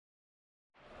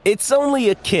It's only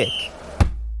a kick,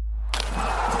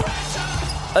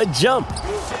 a jump,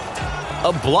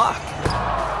 a block.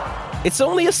 It's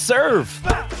only a serve.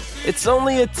 It's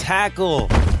only a tackle,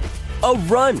 a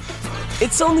run.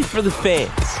 It's only for the fans.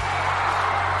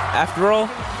 After all,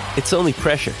 it's only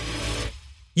pressure.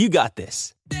 You got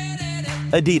this.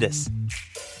 Adidas.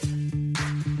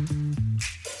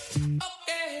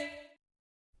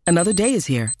 Another day is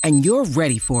here, and you're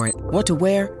ready for it. What to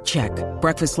wear? Check.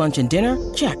 Breakfast, lunch, and dinner?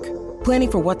 Check.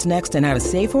 Planning for what's next and how to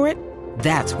save for it?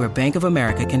 That's where Bank of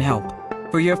America can help.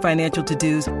 For your financial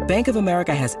to-dos, Bank of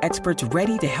America has experts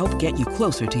ready to help get you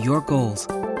closer to your goals.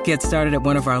 Get started at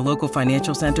one of our local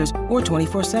financial centers or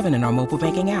 24/7 in our mobile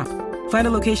banking app. Find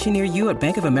a location near you at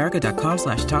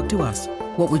bankofamerica.com/talktous.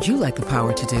 What would you like the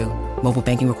power to do? Mobile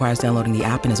banking requires downloading the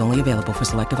app and is only available for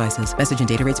select devices. Message and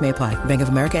data rates may apply. Bank of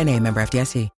America N.A., member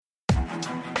FDIC.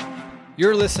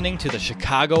 You're listening to the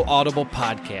Chicago Audible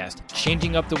Podcast,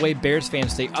 changing up the way Bears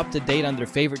fans stay up to date on their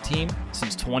favorite team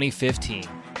since 2015.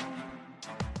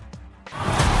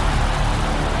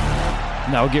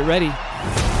 Now get ready,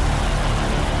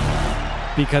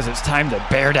 because it's time to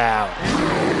bear down.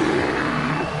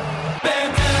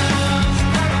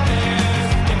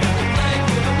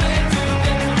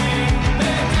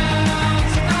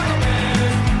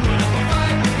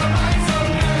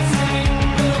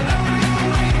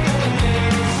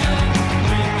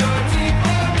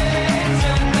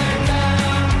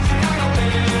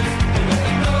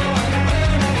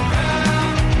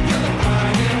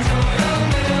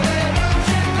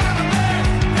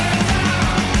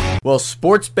 Well,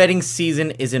 sports betting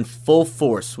season is in full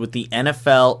force with the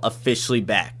NFL officially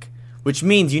back, which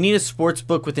means you need a sports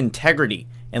book with integrity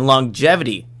and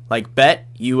longevity like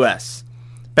BetUS.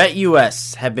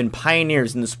 BetUS have been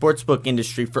pioneers in the sportsbook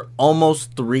industry for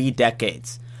almost 3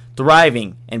 decades,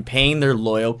 thriving and paying their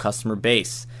loyal customer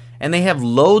base. And they have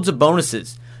loads of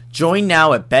bonuses. Join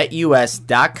now at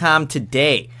betus.com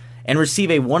today and receive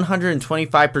a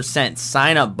 125%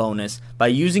 sign-up bonus by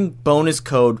using bonus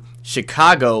code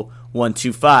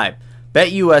Chicago125.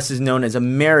 BetUS is known as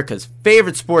America's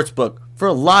favorite sportsbook for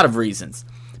a lot of reasons.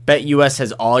 BetUS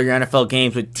has all your NFL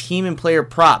games with team and player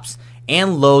props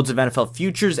and loads of NFL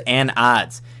futures and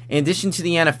odds. In addition to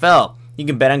the NFL, you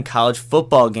can bet on college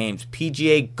football games,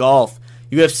 PGA golf,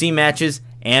 UFC matches,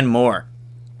 and more.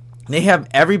 They have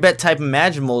every bet type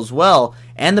imaginable as well,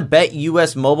 and the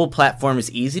BetUS mobile platform is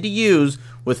easy to use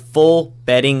with full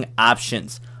betting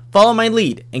options. Follow my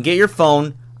lead and get your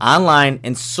phone, online,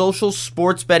 and social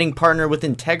sports betting partner with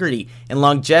integrity and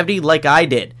longevity like I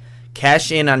did.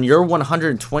 Cash in on your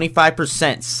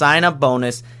 125% sign-up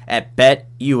bonus at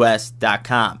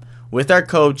betus.com with our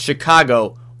code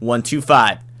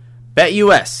Chicago125.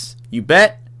 BetUS. You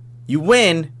bet, you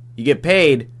win, you get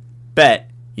paid.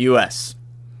 BetUS.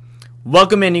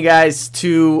 Welcome in, you guys,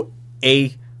 to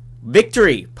a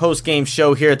victory post-game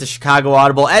show here at the Chicago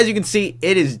Audible. As you can see,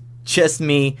 it is just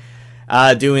me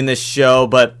doing this show,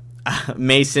 but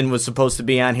Mason was supposed to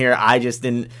be on here. I just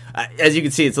didn't. As you can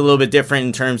see, it's a little bit different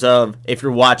in terms of if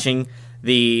you're watching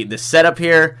the setup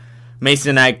here.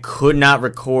 Mason and I could not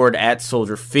record at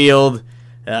Soldier Field.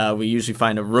 We usually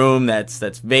find a room that's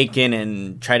vacant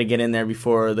and try to get in there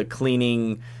before the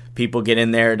cleaning people get in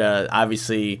there to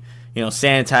obviously,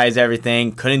 sanitize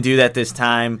everything. Couldn't do that this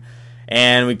time.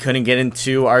 And we couldn't get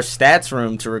into our stats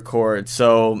room to record.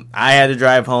 So I had to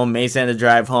drive home. Mason had to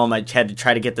drive home. I had to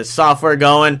try to get the software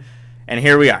going. And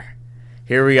here we are.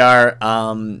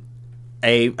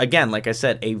 Again, like I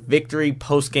said, a victory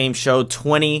post-game show,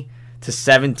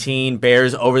 20-17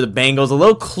 Bears over the Bengals. A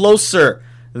little closer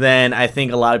than I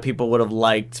think a lot of people would have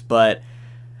liked. But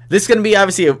this is going to be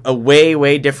obviously a way,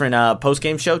 way different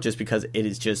post-game show just because it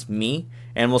is just me.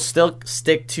 And we'll still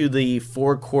stick to the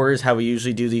 4 quarters, how we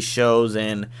usually do these shows,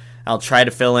 and I'll try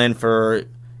to fill in for,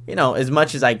 as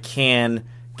much as I can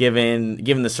given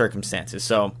the circumstances.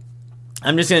 So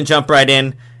I'm just going to jump right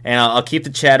in, and I'll keep the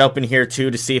chat open here,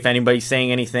 too, to see if anybody's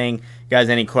saying anything, you guys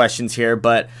any questions here.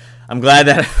 But I'm glad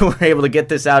that we're able to get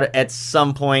this out at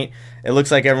some point. It looks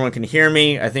like everyone can hear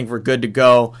me. I think we're good to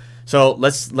go. So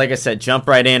let's, like I said, jump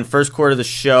right in. First quarter of the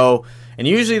show. And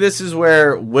usually this is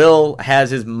where Will has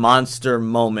his monster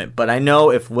moment. But I know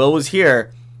if Will was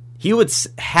here, he would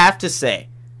have to say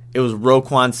it was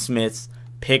Roquan Smith's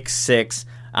pick 6.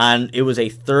 It was a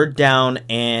third down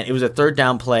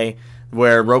play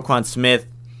where Roquan Smith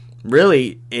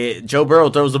Joe Burrow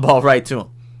throws the ball right to him.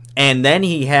 And then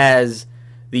he has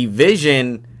the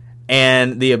vision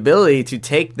and the ability to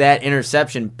take that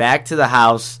interception back to the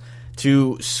house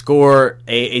to score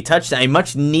a touchdown, a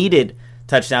much needed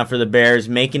touchdown for the Bears,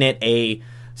 making it a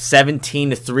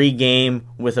 17-3 game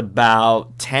with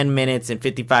about 10 minutes and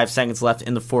 55 seconds left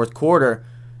in the fourth quarter.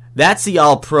 That's the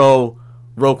all-pro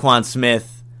Roquan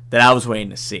Smith that I was waiting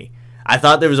to see. I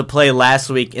thought there was a play last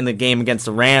week in the game against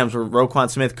the Rams where Roquan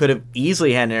Smith could have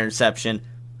easily had an interception,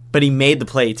 but he made the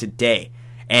play today.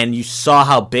 And you saw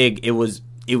how big it was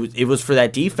for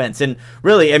that defense. And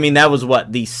really, I mean, that was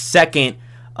the second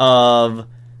of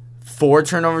 4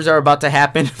 turnovers that are about to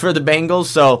happen for the Bengals.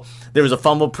 So there was a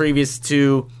fumble previous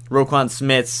to Roquan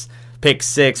Smith's pick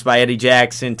 6 by Eddie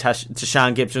Jackson.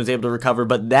 Tashawn Gibson was able to recover.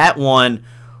 But that one,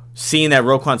 seeing that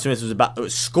Roquan Smith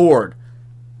was scored,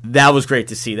 that was great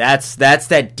to see. That's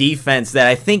that defense that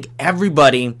I think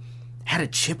everybody had a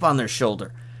chip on their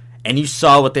shoulder. And you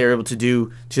saw what they were able to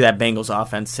do to that Bengals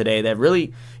offense today that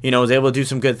really, was able to do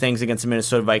some good things against the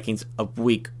Minnesota Vikings a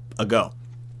week ago.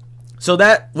 So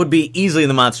that would be easily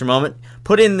the monster moment.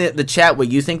 Put in the chat what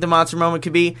you think the monster moment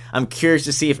could be. I'm curious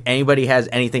to see if anybody has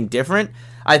anything different.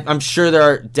 I'm sure there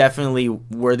are definitely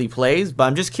worthy plays, but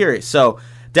I'm just curious. So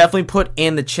definitely put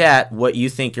in the chat what you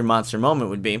think your monster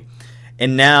moment would be.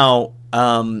 And now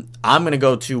I'm going to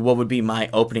go to what would be my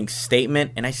opening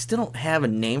statement. And I still don't have a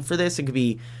name for this. It could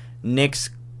be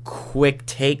Nick's Quick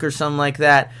Take or something like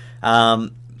that.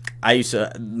 I used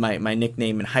to, my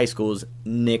nickname in high school was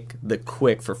Nick the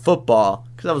Quick for football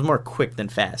because I was more quick than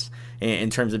fast in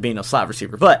terms of being a slot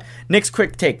receiver. But Nick's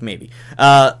Quick Take maybe.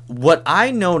 What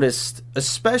I noticed,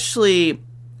 especially,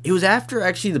 it was after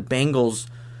actually the Bengals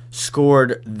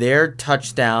scored their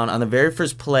touchdown on the very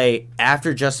first play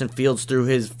after Justin Fields threw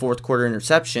his fourth quarter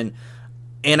interception.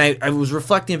 And I was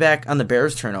reflecting back on the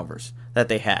Bears turnovers that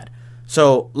they had.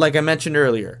 So, like I mentioned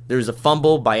earlier, there was a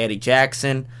fumble by Eddie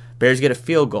Jackson. Bears get a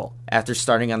field goal after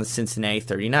starting on the Cincinnati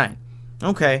 39.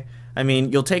 Okay, I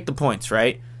mean, you'll take the points,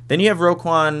 right? Then you have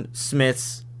Roquan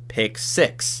Smith's pick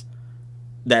 6.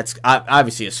 That's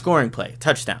obviously a scoring play,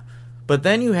 touchdown. But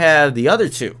then you have the other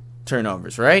 2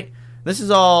 turnovers, right? This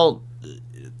is all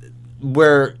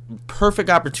where perfect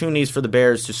opportunities for the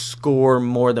Bears to score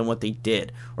more than what they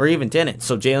did, or even didn't.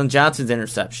 So Jalen Johnson's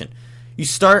interception. You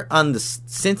start on the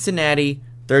Cincinnati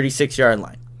 36-yard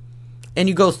line, and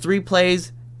you go 3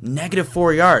 plays,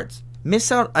 -4 yards.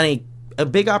 Miss out on a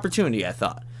big opportunity, I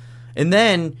thought. And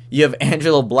then you have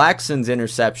Angelo Blackson's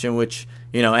interception, which,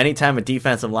 anytime a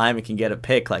defensive lineman can get a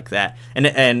pick like that. And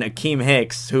Akeem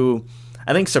Hicks, who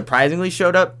I think surprisingly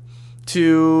showed up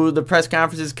to the press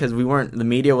conferences because the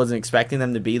media wasn't expecting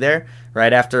them to be there.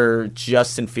 Right after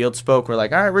Justin Fields spoke, we're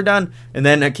like, all right, we're done. And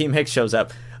then Akeem Hicks shows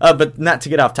up. But not to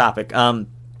get off topic.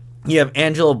 You have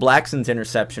Angelo Blackson's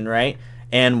interception, right?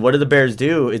 And what do the Bears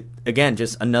do? Again,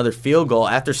 just another field goal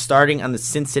after starting on the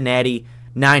Cincinnati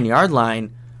 9-yard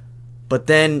line. But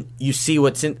then you see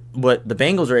what the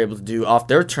Bengals are able to do off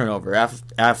their turnover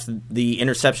after the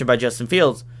interception by Justin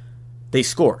Fields. They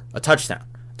score a touchdown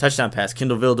pass.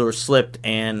 Kindle Vildor slipped,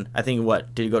 and I think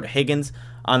did he go to Higgins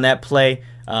on that play?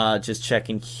 Just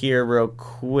checking here real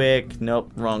quick.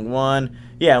 Nope, wrong one.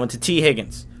 Yeah, I went to T.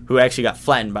 Higgins, who actually got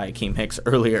flattened by Akeem Hicks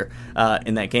earlier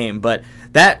in that game. But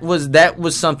that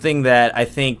was something that I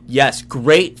think, yes,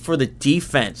 great for the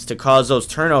defense to cause those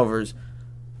turnovers,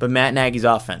 but Matt Nagy's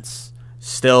offense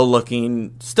still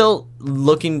looking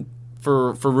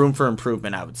for room for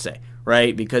improvement, I would say,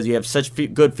 right? Because you have such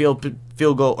good field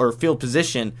goal or field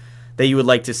position that you would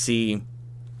like to see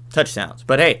touchdowns.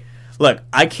 But hey, look,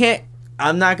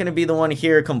 I'm not going to be the one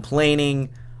here complaining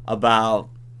about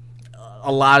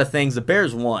a lot of things. The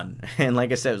Bears won, and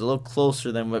like I said, it was a little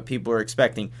closer than what people were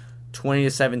expecting.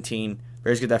 20-17,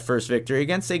 Bears get that first victory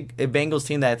against a Bengals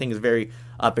team that I think is very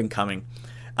up and coming.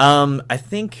 I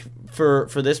think for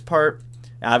this part,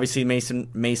 obviously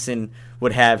Mason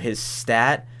would have his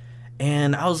stat,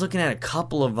 and I was looking at a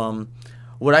couple of them.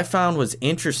 What I found was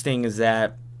interesting is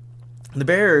that the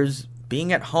Bears,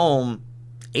 being at home,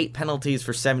 8 penalties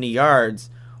for 70 yards,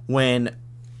 when,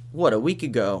 a week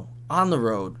ago, on the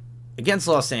road, against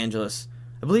Los Angeles,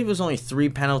 I believe it was only 3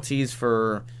 penalties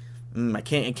for, I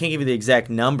can't give you the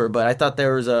exact number, but I thought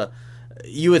there was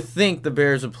you would think the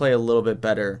Bears would play a little bit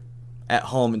better at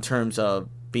home in terms of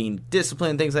being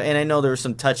disciplined and things and I know there were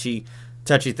some touchy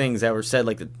things that were said,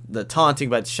 like the taunting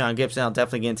by Tashawn Gibson. I'll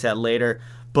definitely get into that later,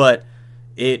 but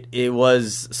it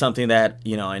was something that,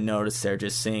 I noticed there,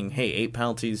 just saying, hey, 8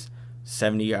 penalties,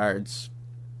 70 yards,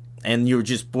 and you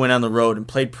just went on the road and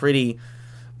played pretty.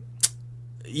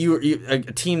 You a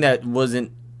team that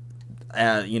wasn't,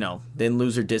 didn't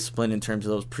lose their discipline in terms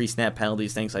of those pre-snap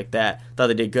penalties, things like that. Thought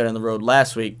they did good on the road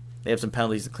last week. They have some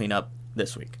penalties to clean up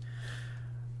this week.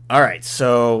 All right,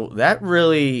 so that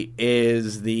really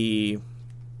is the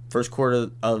first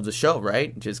quarter of the show,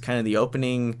 right? Just kind of the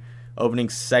opening opening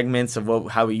segments of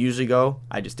how we usually go.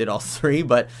 I just did all three,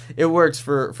 but it works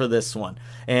for this one.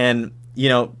 And,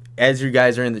 as you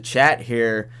guys are in the chat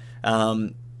here,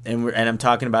 and I'm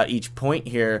talking about each point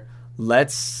here,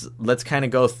 let's kind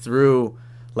of go through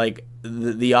like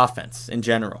the offense in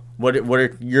general. What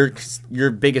are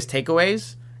your biggest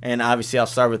takeaways? And obviously I'll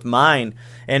start with mine.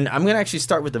 And I'm going to actually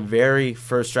start with the very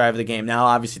first drive of the game. Now,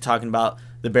 obviously talking about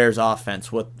the Bears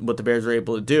offense, what the Bears were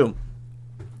able to do.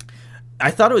 I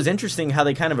thought it was interesting how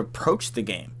they kind of approached the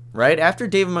game, right? After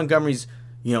David Montgomery's,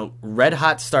 red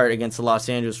hot start against the Los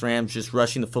Angeles Rams, just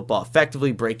rushing the football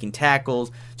effectively, breaking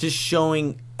tackles, just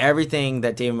showing everything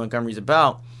that David Montgomery's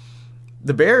about.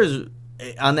 The Bears,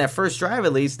 on that first drive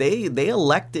at least, they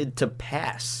elected to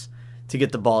pass to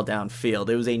get the ball downfield.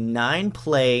 It was a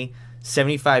 9-play,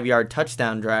 75-yard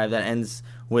touchdown drive that ends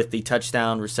with the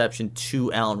touchdown reception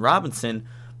to Allen Robinson.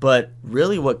 But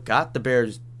really what got the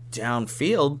Bears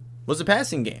downfield was the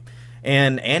passing game.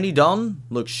 And Andy Dalton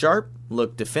looked sharp,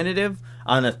 looked definitive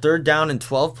on a 3rd down and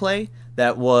 12 play.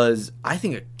 That was, I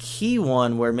think, a key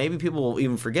one where maybe people will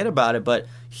even forget about it, but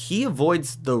he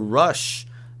avoids the rush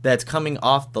that's coming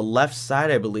off the left side,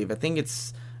 I believe. I think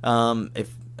it's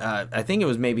I think it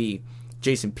was maybe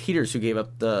Jason Peters who gave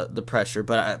up the pressure,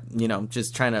 but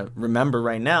just trying to remember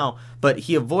right now. But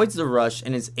he avoids the rush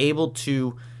and is able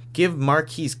to give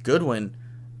Marquise Goodwin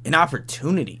an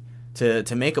opportunity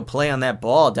to make a play on that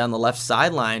ball down the left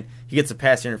sideline. He gets a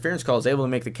pass interference call, is able to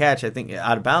make the catch, I think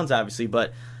out of bounds obviously,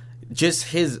 but just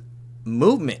his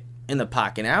movement in the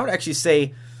pocket. And I would actually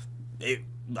say,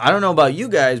 I don't know about you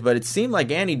guys, but it seemed like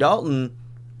Andy Dalton,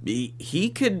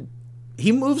 he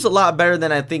moves a lot better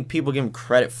than I think people give him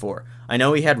credit for. I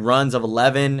know he had runs of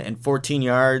 11 and 14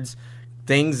 yards,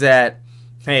 things that,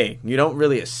 hey, you don't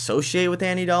really associate with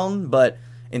Andy Dalton, but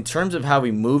in terms of how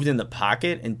he moved in the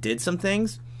pocket and did some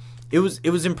things, it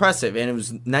was impressive, and it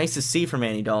was nice to see from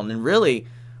Andy Dalton. And really,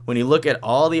 when you look at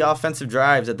all the offensive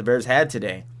drives that the Bears had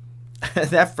today,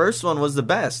 that first one was the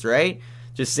best, right?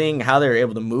 Just seeing how they were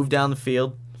able to move down the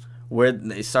field, where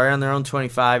they started on their own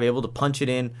 25, able to punch it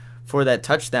in for that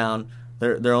touchdown,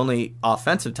 their only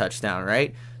offensive touchdown,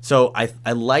 right? So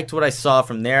I liked what I saw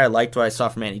from there. I liked what I saw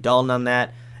from Andy Dalton on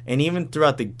that. And even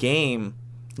throughout the game,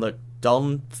 look,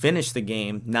 Dalton finished the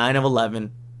game 9 of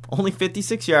 11, only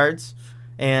 56 yards,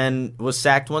 and was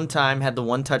sacked one time, had the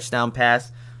one touchdown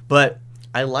pass. But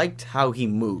I liked how he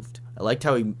moved. I liked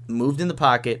how he moved in the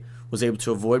pocket, was able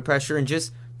to avoid pressure, and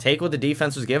just take what the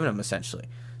defense was giving him, essentially.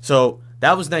 So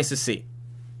that was nice to see.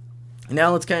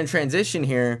 Now let's kind of transition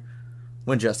here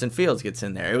when Justin Fields gets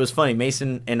in there. It was funny.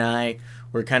 Mason and I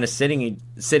were kind of sitting,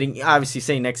 obviously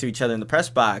sitting next to each other in the press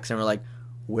box, and we're like,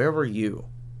 where were you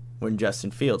when Justin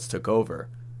Fields took over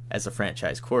as a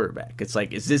franchise quarterback? It's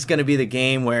like, is this going to be the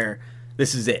game where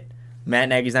this is it? Matt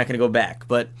Nagy's not going to go back.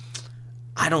 But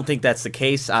I don't think that's the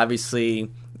case.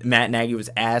 Obviously, Matt Nagy was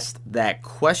asked that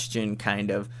question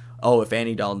kind of, if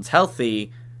Andy Dalton's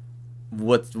healthy,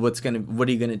 what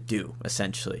are you going to do,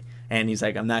 essentially? And he's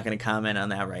like, I'm not going to comment on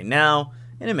that right now.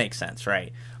 And it makes sense,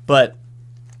 right? But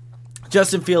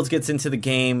Justin Fields gets into the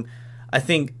game. I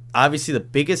think, obviously, the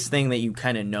biggest thing that you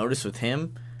kind of notice with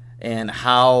him and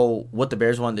what the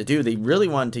Bears wanted to do, they really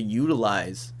wanted to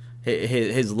utilize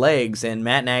his legs. And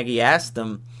Matt Nagy asked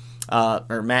them,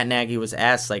 Matt Nagy was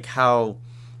asked, like, how,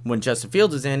 when Justin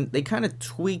Fields was in, they kind of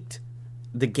tweaked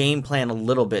the game plan a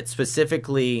little bit,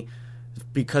 specifically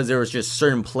because there was just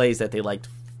certain plays that they liked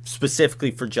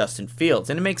specifically for Justin Fields.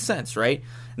 And it makes sense, right?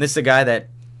 And this is a guy that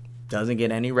doesn't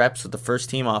get any reps with the first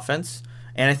team offense.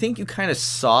 And I think you kind of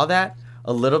saw that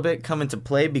a little bit come into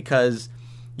play because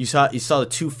you saw the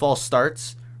 2 false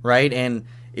starts, right? And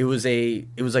it was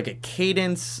like a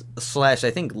cadence / I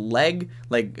think leg,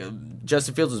 like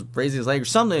Justin Fields was raising his leg or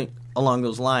something along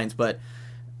those lines, but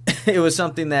it was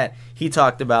something that he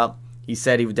talked about. He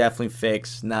said he would definitely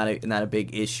fix, not a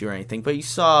big issue or anything. But you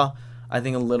saw, I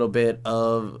think, a little bit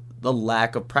of the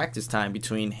lack of practice time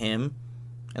between him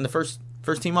and the first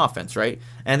team offense, right?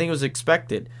 And I think it was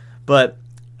expected. But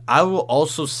I will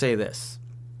also say this.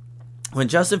 When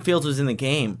Justin Fields was in the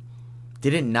game,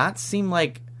 did it not seem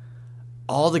like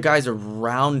all the guys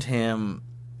around him,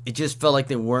 it just felt like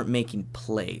they weren't making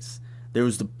plays? There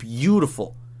was the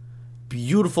beautiful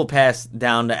pass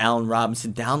down to Allen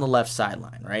Robinson down the left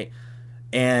sideline, right?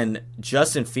 And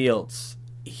Justin Fields,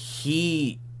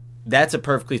 that's a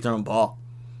perfectly thrown ball.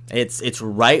 It's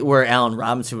right where Allen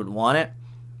Robinson would want it,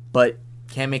 but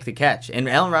can't make the catch. And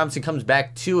Allen Robinson comes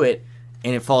back to it,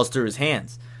 and it falls through his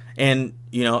hands. And,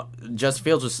 Justin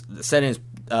Fields said in his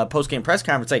post-game press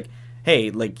conference, like,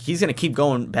 hey, like, he's going to keep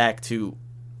going back to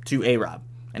A-Rob,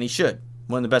 and he should.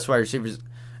 One of the best wide receivers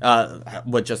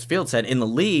what Justin Fields said, in the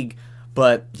league,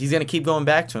 but he's going to keep going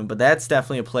back to him. But that's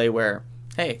definitely a play where,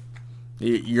 hey,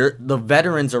 the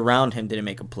veterans around him didn't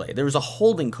make a play. There was a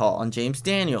holding call on James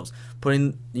Daniels,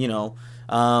 putting the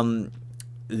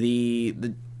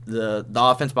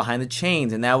offense behind the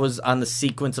chains, and that was on the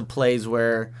sequence of plays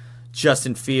where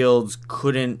Justin Fields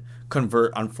couldn't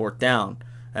convert on fourth down.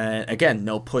 And again,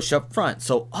 no push up front,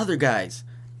 so other guys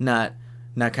not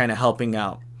kind of helping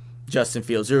out Justin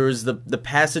Fields. There was the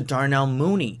pass to Darnell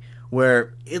Mooney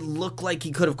where it looked like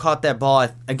he could have caught that ball.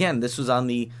 Again, this was on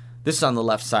the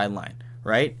left sideline,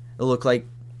 right? It looked like,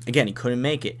 again, he couldn't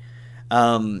make it.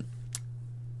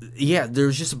 Yeah, there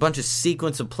was just a bunch of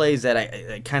sequence of plays that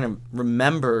I kind of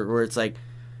remember where it's like,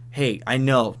 hey, I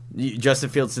know Justin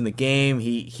Fields in the game.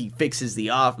 He fixes the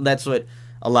off. That's what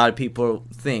a lot of people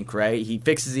think, right? He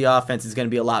fixes the offense. It's going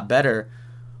to be a lot better.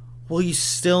 Well, you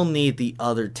still need the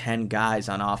other 10 guys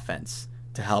on offense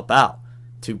to help out,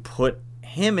 to put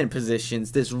him in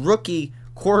positions. This rookie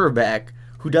quarterback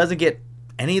who doesn't get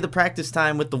any of the practice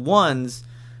time with the ones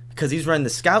because he's running the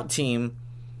scout team,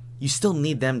 you still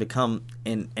need them to come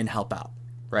and help out,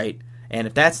 right? And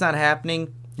if that's not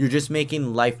happening, you're just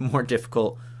making life more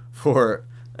difficult for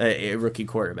a rookie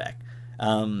quarterback.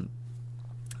 And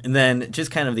then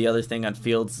just kind of the other thing on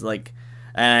Fields, like,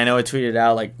 and I know I tweeted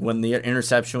out, like, when the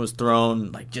interception was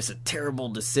thrown, like, just a terrible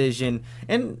decision.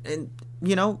 And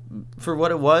you know, for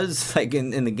what it was, like,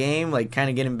 in the game, like, kind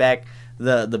of getting back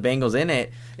the Bengals in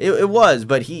it, it was.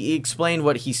 But he explained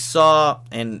what he saw,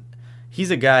 and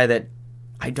he's a guy that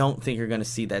I don't think you're going to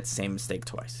see that same mistake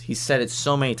twice. He said it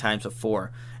so many times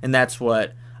before, and that's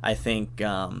what I think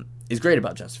is great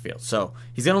about Justin Fields. So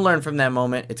he's going to learn from that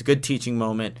moment. It's a good teaching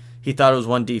moment. He thought it was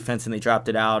one defense, and they dropped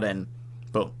it out, and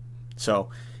boom. So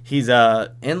he's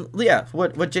and yeah,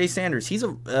 what Jay Sanders, he's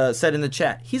said in the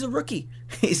chat, he's a rookie.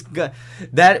 He's good.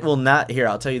 That will not, here,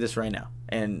 I'll tell you this right now,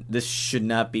 and this should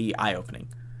not be eye-opening.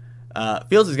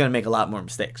 Fields is going to make a lot more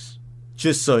mistakes,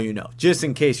 just so you know, just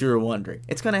in case you were wondering.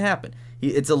 It's going to happen.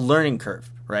 It's a learning curve,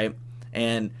 right?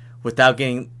 And without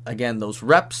getting, again, those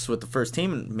reps with the first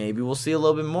team, and maybe we'll see a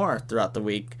little bit more throughout the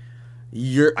week,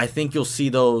 I think you'll see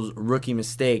those rookie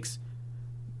mistakes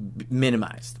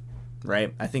minimized,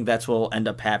 right? I think that's what will end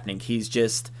up happening. He's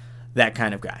just that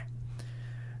kind of guy.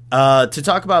 To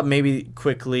talk about maybe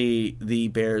quickly the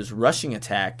Bears' rushing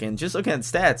attack, and just looking at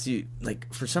stats,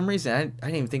 for some reason, I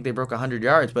didn't even think they broke 100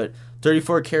 yards, but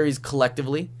 34 carries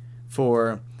collectively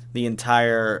for the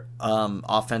entire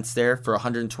offense there for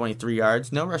 123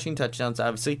 yards. No rushing touchdowns,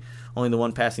 obviously. Only the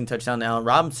one passing touchdown to Allen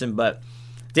Robinson, but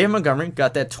David Montgomery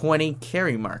got that 20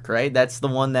 carry mark, right? That's the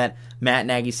one that Matt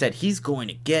Nagy said he's going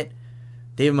to get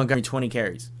David Montgomery 20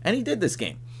 carries. And he did this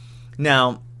game.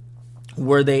 Now,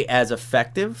 were they as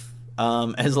effective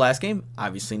as last game?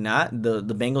 Obviously not. The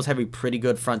Bengals have a pretty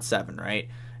good front seven, right?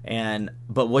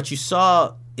 But what you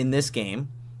saw in this game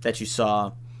that you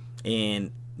saw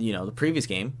in the previous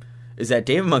game is that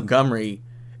David Montgomery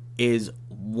is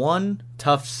one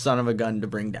tough son of a gun to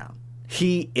bring down.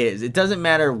 He is. It doesn't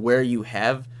matter where you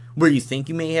think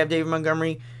you may have David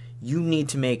Montgomery. You need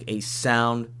to make a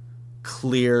sound,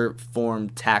 clear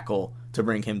formed tackle to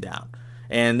bring him down.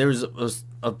 And there was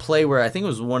a play where I think it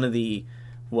was one of the,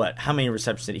 how many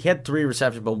receptions did he? He had 3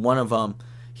 receptions, but one of them,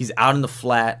 he's out in the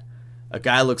flat. A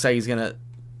guy looks like he's going to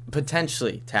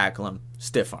potentially tackle him.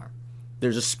 Stiff arm.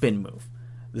 There's a spin move.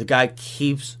 The guy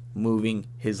keeps moving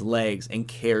his legs and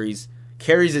carries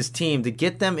his team to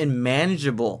get them in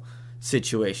manageable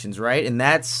situations, right? And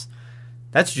that's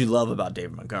what you love about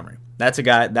David Montgomery. That's a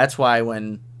guy. That's why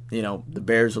when the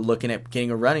Bears are looking at getting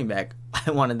a running back,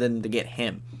 I wanted them to get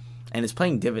him, and it's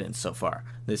playing dividends so far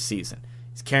this season.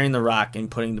 He's carrying the rock and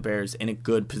putting the Bears in a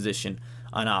good position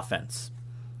on offense.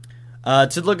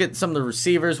 To look at some of the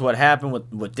receivers, what happened,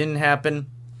 what didn't happen.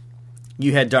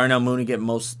 You had Darnell Mooney get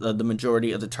the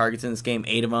majority of the targets in this game,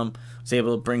 8 of them. Was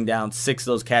able to bring down 6 of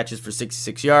those catches for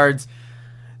 66 yards.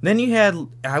 Then you had,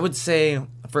 I would say,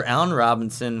 for Allen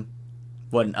Robinson,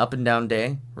 an up and down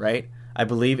day, right? I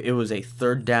believe it was a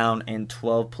 3rd down and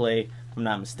 12 play. If I'm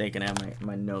not mistaken, I have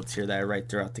my notes here that I write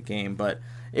throughout the game, but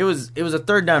it was a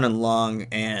 3rd down and long,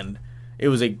 and it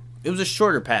was a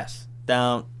shorter pass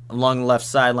down along the left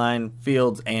sideline,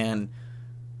 Fields, and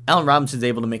Allen Robinson's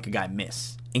able to make a guy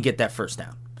miss and get that 1st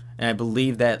down. And I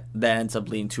believe that ends up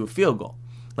leading to a field goal.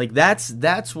 Like,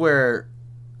 that's where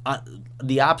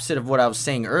the opposite of what I was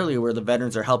saying earlier, where the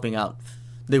veterans are helping out.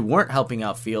 They weren't helping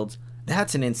out Fields.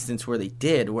 That's an instance where they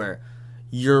did, where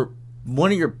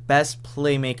one of your best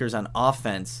playmakers on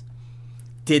offense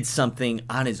did something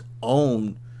on his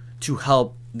own to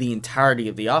help the entirety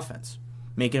of the offense.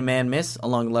 Making a man miss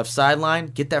along the left sideline,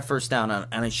 get that 1st down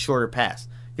on a shorter pass.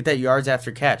 Get that yards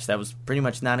after catch. That was pretty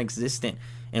much non-existent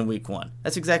in week 1.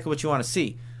 That's exactly what you want to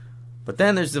see. But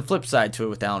then there's the flip side to it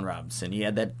with Allen Robinson. He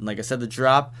had that, like I said, the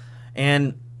drop,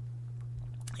 and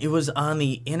it was on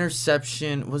the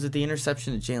interception. Was it the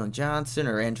interception to Jalen Johnson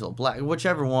or Angelo Black?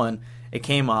 Whichever one it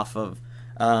came off of,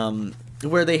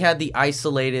 where they had the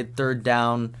isolated third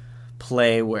down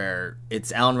play where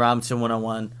it's Allen Robinson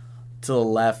one-on-one to the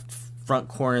left, front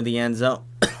corner of the end zone.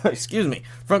 Excuse me,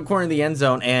 front corner of the end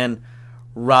zone, and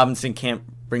Robinson can't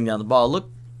bring down the ball.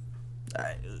 Look,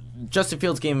 Justin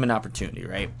Fields gave him an opportunity,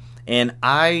 right? And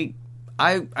I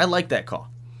like that call.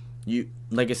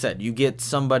 Like I said, you get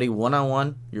somebody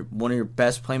one-on-one, one of your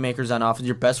best playmakers on offense,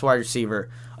 your best wide receiver,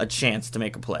 a chance to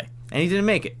make a play. And he didn't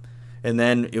make it. And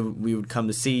then we would come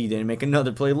to see he didn't make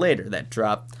another play later that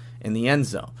dropped in the end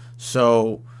zone.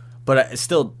 So, but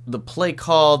still, the play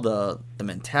call, the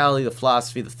mentality, the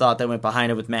philosophy, the thought that went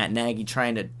behind it with Matt Nagy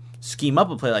trying to scheme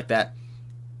up a play like that,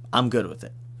 I'm good with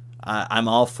it. I'm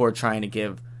all for trying to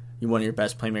give one of your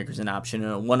best playmakers an option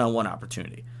and a one-on-one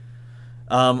opportunity.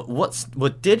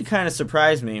 What did kind of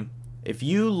surprise me, if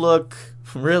you look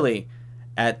really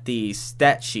at the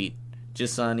stat sheet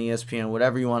just on ESPN,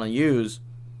 whatever you want to use,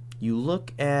 you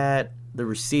look at the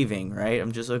receiving, right?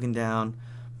 I'm just looking down.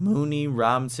 Mooney,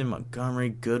 Robinson, Montgomery,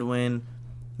 Goodwin.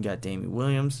 You got Damian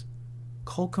Williams.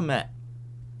 Cole Kmet.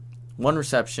 1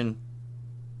 reception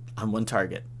on 1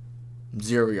 target.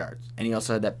 0 yards. And he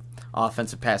also had that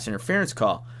offensive pass interference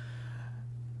call.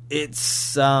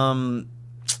 It's, I'm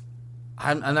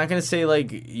not going to say,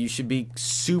 like, you should be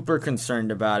super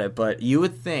concerned about it, but you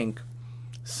would think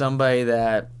somebody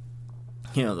that,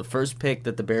 the first pick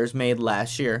that the Bears made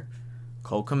last year,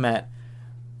 Cole Kmet,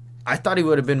 I thought he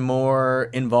would have been more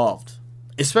involved,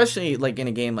 especially, like, in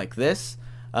a game like this.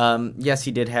 Yes,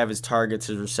 he did have his targets,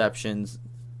 his receptions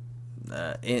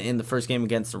in the first game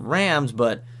against the Rams,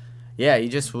 but, yeah, he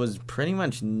just was pretty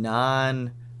much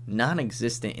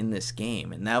non-existent in this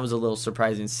game, and that was a little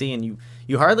surprising to see. And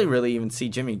you hardly really even see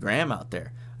Jimmy Graham out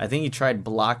there. I think he tried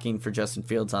blocking for Justin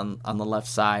Fields on the left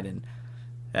side, and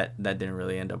that didn't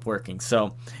really end up working.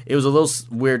 So it was a little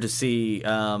weird to see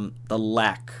the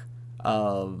lack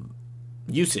of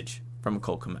usage from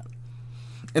Cole Kmet.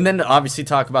 And then to obviously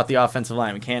talk about the offensive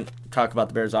line. We can't talk about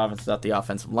the Bears' offense without the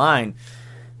offensive line.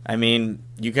 I mean,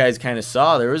 you guys kind of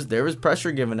saw there was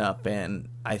pressure given up, and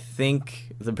I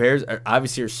think the Bears are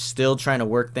still trying to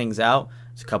work things out.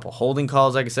 There's a couple holding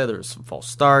calls, like I said. There was some false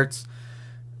starts.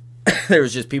 There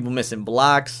was just people missing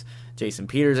blocks. Jason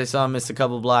Peters, I saw him miss a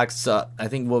couple blocks. I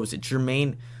think, what was it,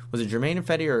 Jermaine? Was it Jermaine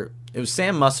Ifedi, or it was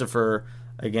Sam Mustipher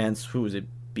against, who was it,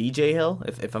 B.J. Hill,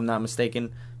 if I'm not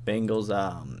mistaken. Bengals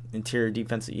interior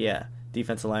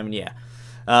defensive lineman,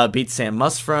 beat Sam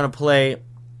Mustipher on a play.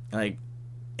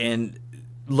 And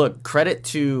look, credit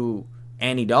to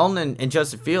Andy Dalton and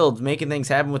Justin Fields making things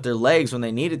happen with their legs when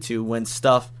they needed to when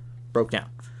stuff broke down.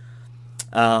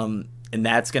 And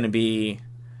that's going to be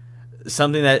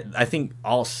something that I think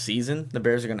all season the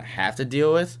Bears are going to have to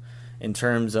deal with in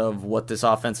terms of what this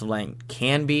offensive line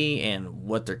can be and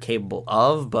what they're capable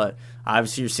of. But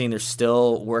obviously you're seeing they're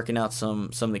still working out some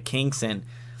of the kinks, and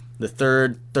the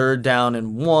third down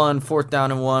and 1, fourth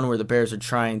down and 1, where the Bears are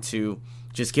trying to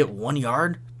just get 1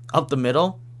 yard up the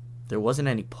middle, there wasn't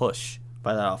any push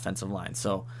by that offensive line.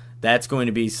 So that's going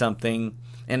to be something,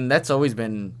 and that's always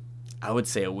been, I would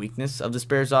say, a weakness of this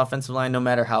Bears offensive line. No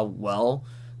matter how well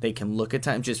they can look at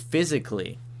times, just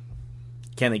physically,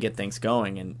 can they get things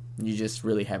going? And you just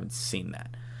really haven't seen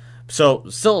that. So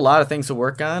still a lot of things to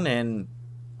work on, and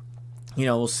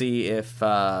we'll see if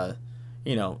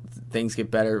things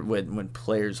get better when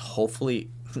players hopefully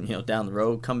down the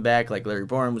road come back. Like Larry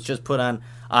Bourne was just put on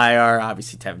IR.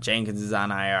 Obviously Tevin Jenkins is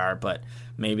on IR, but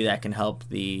maybe that can help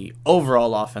the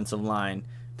overall offensive line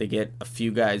to get a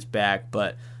few guys back.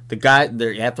 But you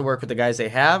have to work with the guys they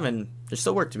have, and there's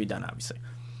still work to be done, obviously.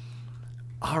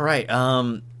 All right.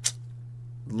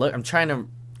 Look, I'm trying to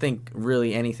think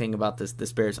really anything about this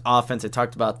Bears offense. I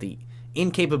talked about the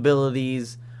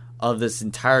incapabilities of this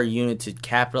entire unit to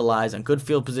capitalize on good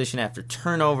field position after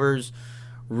turnovers.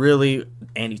 Really,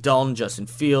 Andy Dalton, Justin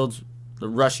Fields, the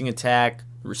rushing attack,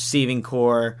 receiving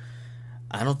core.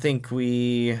 I don't think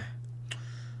red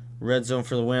zone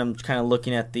for the win. I'm kind of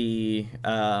looking at the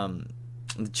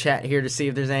chat here to see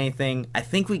if there's anything. I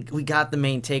think we got the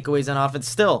main takeaways on offense.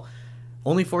 Still,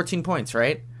 only 14 points,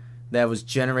 right? That was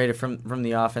generated from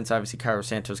the offense. Obviously, Cairo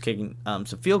Santos kicking some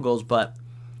field goals, but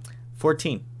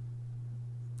 14.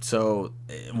 So,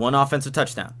 one offensive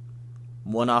touchdown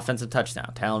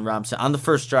to Allen Robinson on the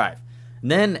first drive. And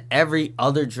then every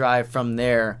other drive from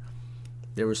there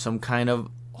was some kind of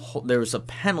a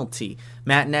penalty.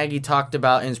 Matt Nagy talked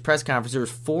about in his press conference there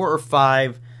was 4 or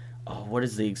 5. Oh, what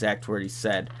is the exact word he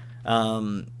said?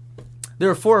 There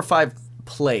were 4 or 5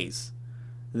 plays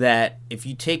that if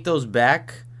you take those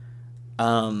back,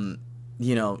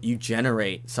 you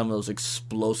generate some of those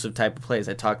explosive type of plays.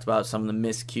 I talked about some of the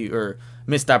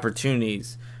missed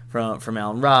opportunities from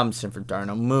Allen Robinson, from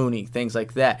Darnell Mooney, things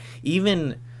like that.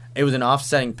 Even it was an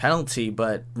offsetting penalty,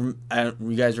 but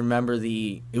you guys remember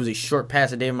it was a short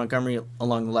pass to David Montgomery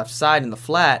along the left side in the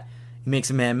flat. He makes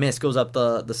a man miss, goes up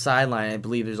the sideline. I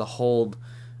believe there's a hold.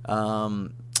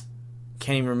 Can't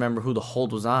even remember who the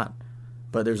hold was on.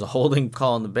 But there's a holding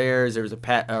call on the Bears. There was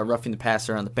a roughing the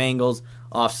passer on the Bengals.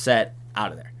 Offset,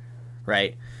 out of there.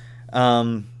 Right?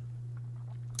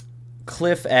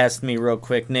 Cliff asked me real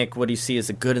quick, Nick, what do you see as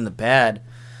the good and the bad?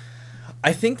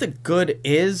 I think the good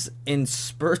is in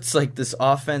spurts like this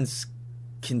offense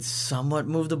can somewhat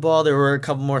move the ball. There were a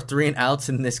couple more 3-and-outs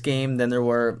in this game than there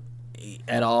were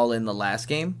at all in the last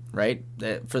game, right?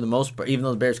 For the most part, even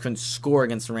though the Bears couldn't score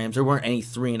against the Rams, there weren't any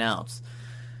 3-and-outs.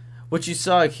 What you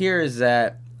saw here is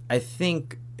that I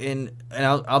think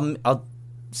I'll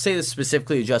say this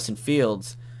specifically to Justin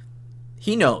Fields,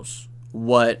 he knows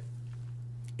what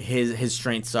his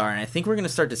strengths are, and I think we're going to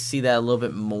start to see that a little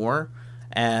bit more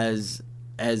as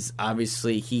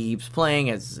obviously he keeps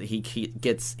playing, as he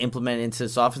gets implemented into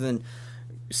this offense, and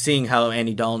seeing how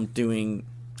Andy Dalton's doing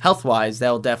health-wise,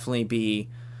 that will definitely be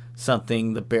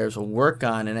something the Bears will work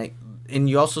on. And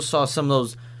you also saw some of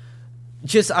those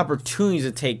just opportunities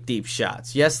to take deep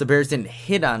shots. Yes, the Bears didn't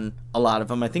hit on a lot of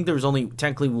them. I think there was only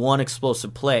technically one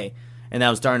explosive play, and that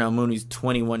was Darnell Mooney's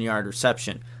 21-yard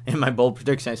reception. In my bold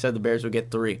prediction, I said the Bears would get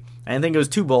 3. I didn't think it was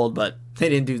too bold, but they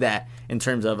didn't do that in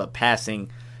terms of a passing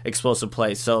explosive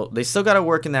play. So they still got to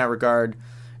work in that regard.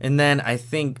 And then I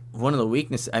think one of the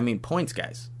weaknesses, points,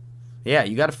 guys. Yeah,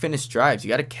 you got to finish drives. You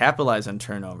got to capitalize on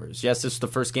turnovers. Yes, this is the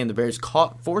first game the Bears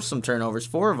forced some turnovers,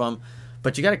 4 of them,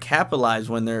 but you got to capitalize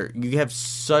when you have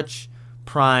such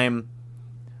prime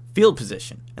field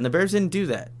position. And the Bears didn't do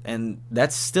that. And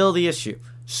that's still the issue,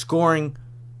 scoring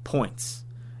points.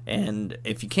 And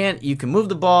if you can't, you can move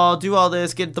the ball, do all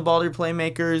this, get the ball to your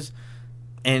playmakers,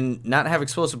 and not have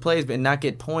explosive plays, but not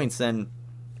get points, then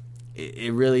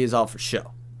it really is all for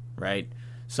show, right?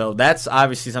 So that's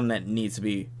obviously something that needs to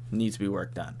be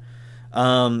worked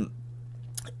on.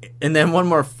 And then one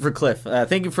more for Cliff.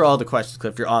 Thank you for all the questions,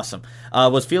 Cliff. You're awesome.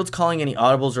 Was Fields calling any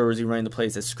audibles, or was he running the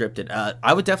plays as scripted?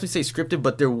 I would definitely say scripted,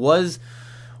 but there was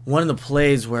one of the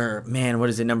plays where, man, what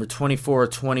is it, number 24 or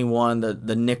 21,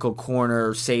 the nickel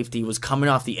corner safety was coming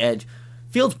off the edge.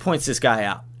 Fields points this guy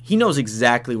out. He knows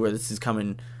exactly where this is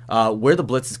coming, where the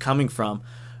blitz is coming from.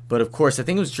 But, of course, I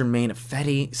think it was Jermaine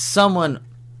Ifedi. Someone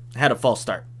had a false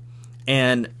start.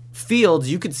 And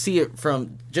Fields, you could see it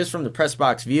from the press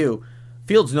box view.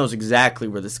 Fields knows exactly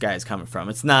where this guy is coming from.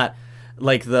 It's not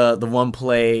like the one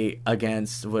play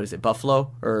against,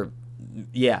 Buffalo?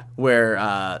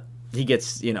 Where he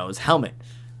gets, his helmet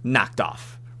knocked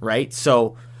off, right?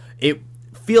 So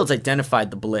Fields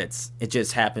identified the blitz. It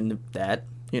just happened that,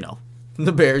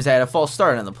 the Bears had a false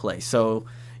start on the play. So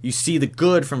you see the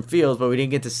good from Fields, but we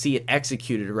didn't get to see it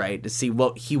executed right, to see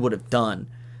what he would have done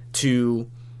to,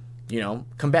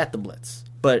 combat the blitz.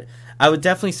 But I would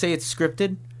definitely say it's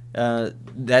scripted.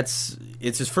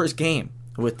 It's his first game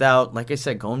without, like I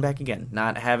said, going back again,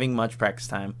 not having much practice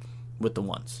time with the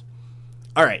ones.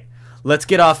 All right, let's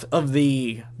get off of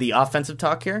the offensive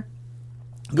talk here.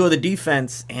 Go to the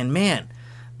defense, and man,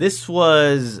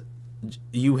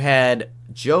 you had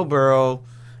Joe Burrow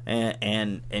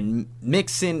and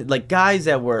Mixon, like guys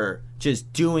that were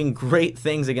just doing great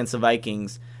things against the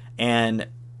Vikings, and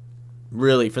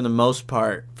really for the most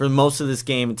part, for most of this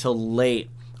game until late,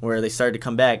 where they started to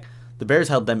come back, the Bears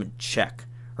held them in check,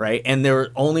 right? And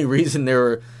the only reason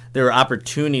there were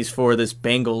opportunities for this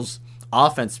Bengals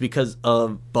offense because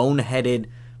of boneheaded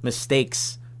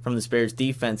mistakes from this Bears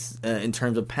defense in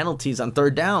terms of penalties on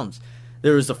third downs.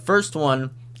 There was the first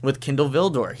one with Kindle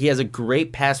Vildor. He has a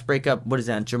great pass breakup. What is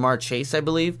that, Jamar Chase, I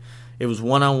believe? It was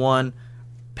one-on-one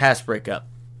pass breakup.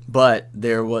 But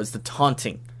there was the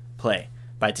taunting play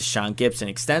by Deshaun Gibson.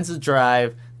 Extends the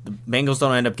drive. The Bengals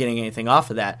don't end up getting anything off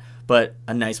of that, but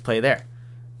a nice play there.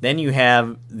 Then you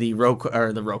have the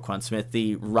Roquan Smith,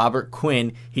 the Robert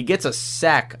Quinn. He gets a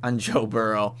sack on Joe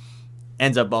Burrow,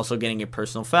 ends up also getting a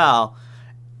personal foul,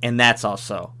 and that's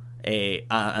also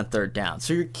on third down.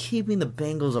 So you're keeping the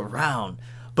Bengals around.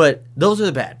 But those are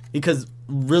the bad, because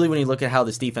really when you look at how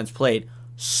this defense played,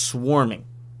 swarming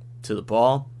to the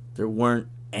ball, there weren't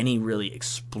any really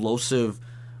explosive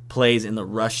plays in the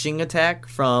rushing attack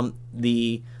from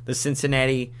the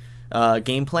Cincinnati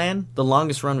game plan, the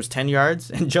longest run was 10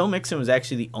 yards, and Joe Mixon was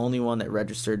actually the only one that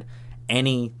registered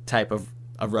any type of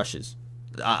rushes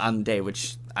on the day,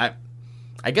 which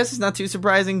I guess is not too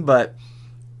surprising, but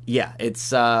yeah, it's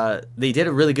they did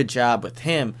a really good job with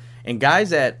him. And guys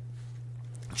that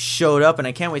showed up, and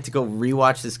I can't wait to go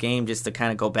rewatch this game just to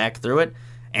kind of go back through it.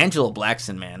 Angelo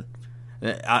Blackson, man.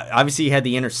 Obviously, he had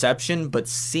the interception, but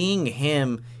seeing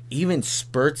him even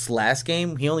spurts last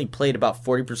game, he only played about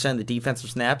 40% of the defensive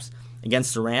snaps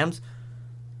against the Rams.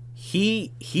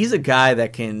 He's a guy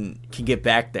that can get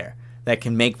back there, that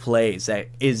can make plays, that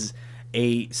is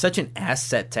such an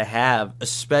asset to have,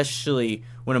 especially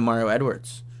when a Mario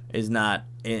Edwards is not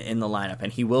in the lineup,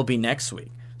 and he will be next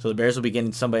week. So the Bears will be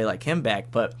getting somebody like him back.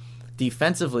 But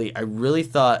defensively, I really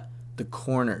thought the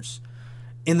corners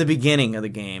in the beginning of the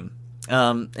game,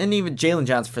 and even Jalen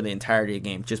Johnson for the entirety of the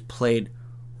game, just played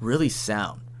really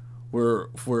sound. Were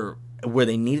where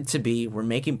they needed to be. We're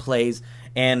making plays.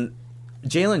 And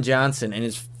Jalen Johnson in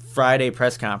his Friday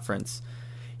press conference,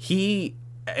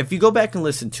 if you go back and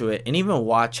listen to it and even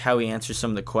watch how he answers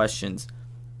some of the questions,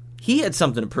 he had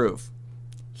something to prove.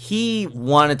 He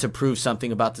wanted to prove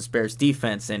something about this Bears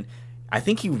defense, and I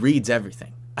think he reads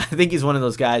everything. I think he's one of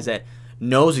those guys that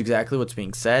knows exactly what's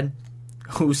being said,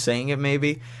 who's saying it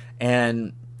maybe,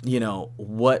 and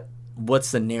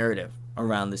what's the narrative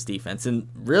around this defense. And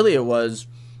really it was,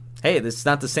 hey, this is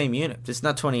not the same unit. This is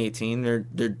not 2018. They're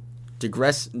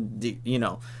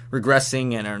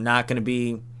regressing and are not going to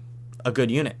be a good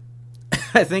unit.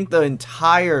 I think the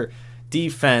entire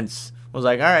defense was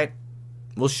like, all right,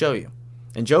 we'll show you.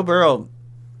 And Joe Burrow,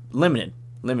 limited,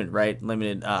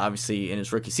 obviously in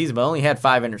his rookie season, but only had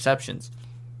 5 interceptions.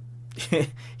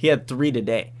 He had 3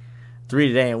 today,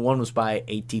 and one was by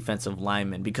a defensive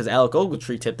lineman because Alec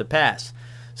Ogletree tipped the pass.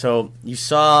 So you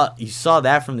saw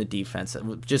that from the defense,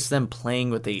 just them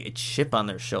playing with a chip on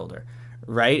their shoulder,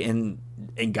 right? And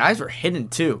guys were hitting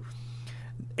too.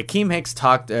 Akeem Hicks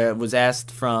was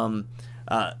asked from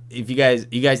if you guys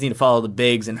need to follow the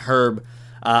Bigs and Herb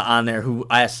on there, who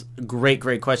asked great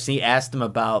question. He asked him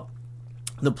about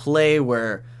the play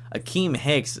where Akeem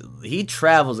Hicks, he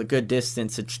travels a good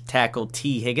distance to tackle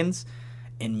T. Higgins,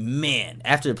 and man,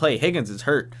 after the play, Higgins is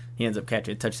hurt. He ends up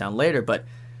catching a touchdown later, but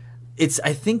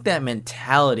I think that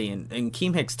mentality, and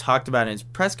Akeem Hicks talked about in his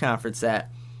press conference that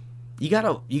you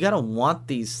gotta want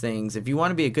these things. If you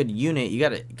want to be a good unit, you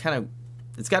gotta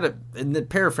and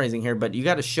paraphrasing here, but you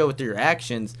gotta show it through your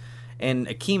actions. And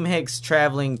Akeem Hicks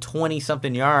traveling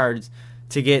 20-something yards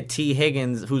to get T.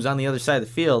 Higgins, who's on the other side of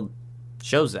the field,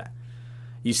 shows that.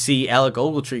 You see Alec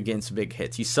Ogletree getting some big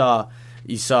hits. You saw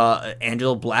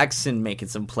Angelo Blackson making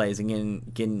some plays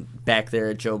and getting back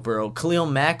there at Joe Burrow. Khalil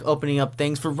Mack opening up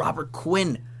things for Robert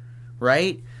Quinn,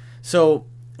 right? So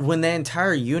when the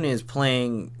entire unit is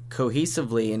playing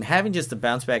cohesively and having just the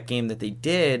bounce-back game that they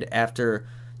did after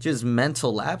just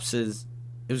mental lapses,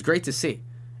 it was great to see.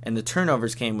 And the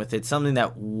turnovers came with it, something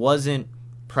that wasn't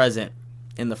present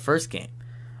in the first game.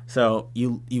 So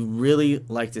you really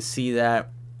like to see that.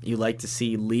 You like to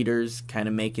see leaders kind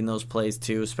of making those plays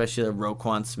too, especially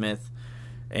Roquan Smith.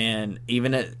 And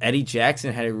even Eddie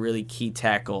Jackson had a really key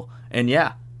tackle. And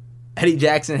yeah, Eddie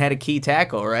Jackson had a key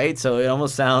tackle, right? So it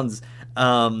almost sounds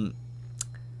a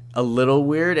little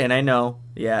weird. And I know,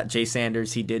 yeah, Jay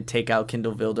Sanders, he did take out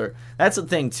Kendall Vilder. That's the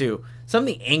thing too. Some of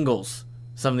the angles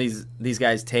some of these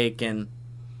guys take, and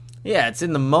yeah, it's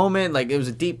in the moment. Like, it was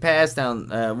a deep pass down,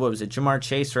 Jamar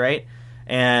Chase, right?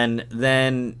 And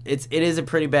then it is a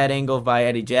pretty bad angle by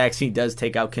Eddie Jackson. He does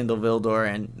take out Kendall Vildor,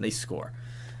 and they score.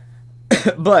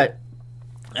 But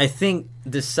I think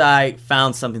Desai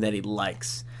found something that he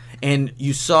likes. And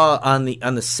you saw on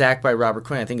the sack by Robert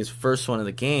Quinn, I think his first one of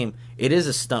the game, it is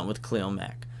a stunt with Khalil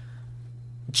Mack.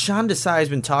 Sean Desai has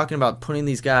been talking about putting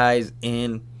these guys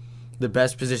in the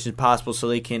best position possible so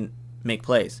they can make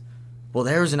plays. Well,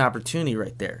 there's an opportunity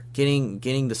right there.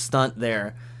 Getting the stunt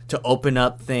there to open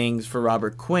up things for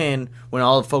Robert Quinn when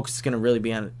all the focus is going to really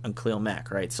be on Khalil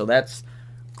Mack, right? So that's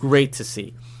great to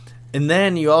see. And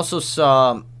then you also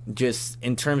saw, just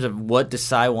in terms of what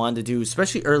Desai wanted to do,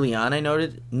 especially early on, I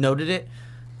noted it,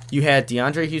 you had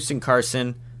DeAndre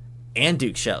Houston-Carson and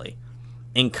Duke Shelley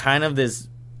in kind of this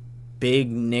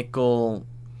big nickel.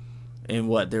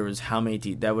 And there was how many?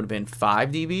 That would have been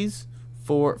 6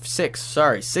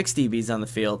 DBs on the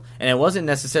field. And it wasn't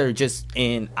necessarily just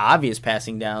in obvious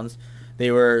passing downs. They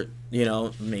were,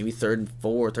 maybe 3rd and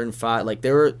 4, 3rd and 5. Like,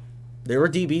 there were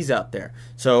DBs out there.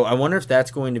 So I wonder if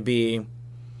that's going to be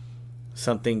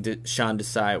something that Sean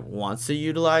Desai wants to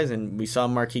utilize. And we saw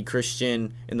Marquis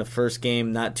Christian in the first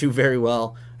game not do very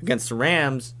well against the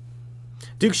Rams.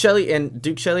 Duke Shelley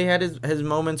had his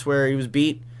moments where he was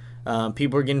beat.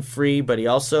 People were getting free, but he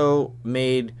also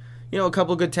made a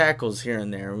couple good tackles here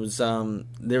and there.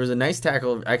 There was a nice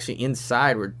tackle actually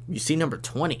inside where you see number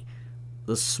 20,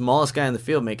 the smallest guy in the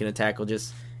field, making a tackle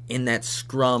just in that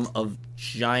scrum of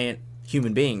giant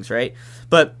human beings, right?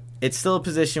 But it's still a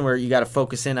position where you got to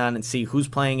focus in on and see who's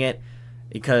playing it,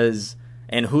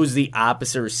 and who's the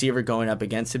opposite receiver going up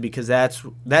against it, because that's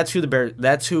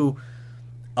who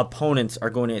opponents are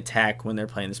going to attack when they're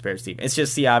playing the Bears defense. It's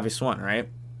just the obvious one, right?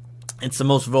 It's the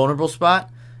most vulnerable spot,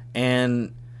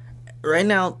 and right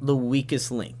now the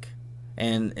weakest link.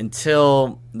 And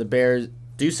until the Bears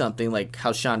do something like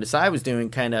how Sean Desai was doing,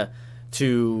 kind of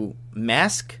to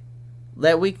mask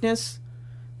that weakness,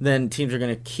 then teams are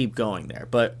going to keep going there.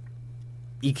 But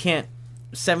you can't.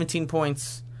 17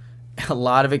 points, a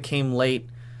lot of it came late.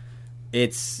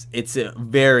 It's a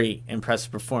very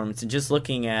impressive performance. And just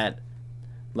looking at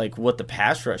like what the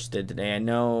pass rush did today, I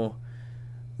know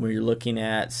when you're looking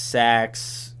at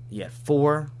sacks, you had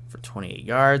 4 for 28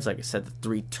 yards. Like I said,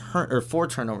 the 4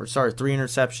 turnovers, 3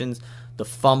 interceptions, the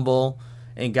fumble,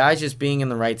 and guys just being in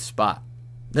the right spot.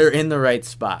 They're in the right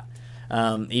spot.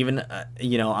 Even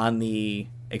on the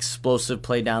explosive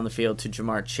play down the field to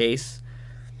Jamar Chase,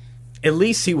 at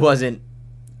least he wasn't,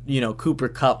 Cooper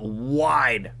Kupp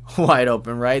wide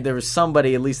open, right? There was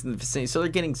somebody at least in the vicinity, so they're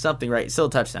getting something right. Still a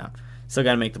touchdown. Still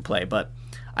got to make the play, but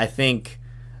I think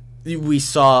we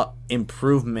saw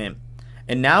improvement,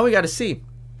 and now we got to see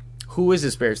who is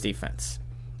this Bears defense.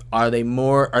 Are they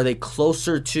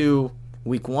closer to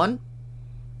week 1?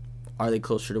 Are they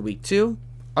closer to week 2?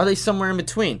 Are they somewhere in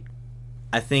between?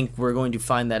 I think we're going to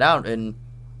find that out, and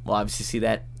we'll obviously see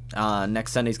that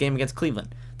next Sunday's game against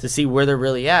Cleveland to see where they're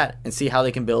really at and see how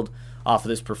they can build off of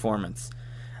this performance.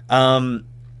 Guys,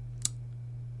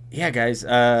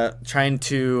 trying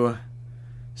to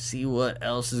see what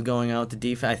else is going on with the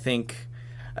defense. I think,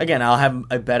 again, I'll have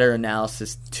a better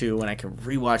analysis too when I can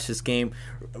rewatch this game.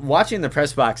 Watching the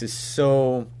press box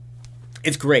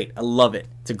it's great. I love it.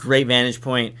 It's a great vantage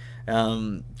point.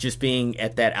 Just being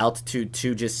at that altitude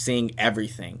too, just seeing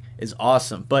everything is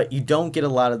awesome. But you don't get a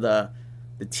lot of the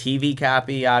TV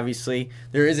copy, obviously.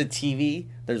 There is a TV.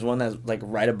 There's one that's like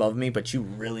right above me, but you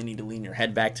really need to lean your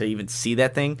head back to even see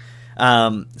that thing.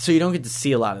 So you don't get to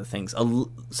see a lot of the things.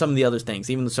 Some of the other things,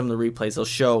 even some of the replays, they'll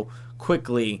show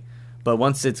quickly, but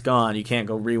once it's gone, you can't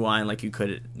go rewind like you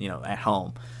could, at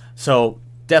home. So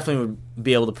definitely would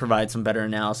be able to provide some better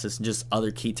analysis and just other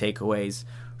key takeaways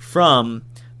from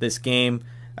this game.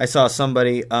 I saw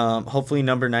somebody, hopefully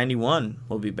number 91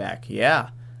 will be back. Yeah,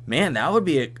 man, that would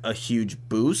be a huge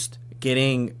boost,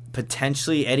 getting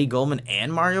potentially Eddie Goldman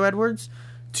and Mario Edwards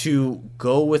to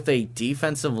go with a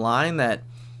defensive line that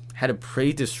had a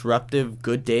pretty disruptive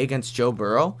good day against Joe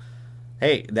Burrow.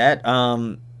 Hey, that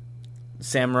Holy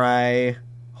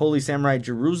Samurai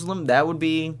Jerusalem, that'd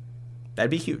be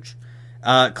huge.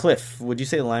 Cliff, would you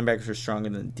say the linebackers are stronger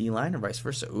than the D-line or vice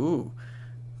versa? Ooh,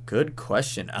 good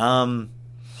question.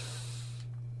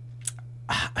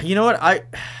 You know what?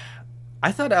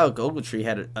 I thought Alec Ogletree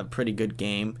had a pretty good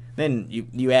game. Then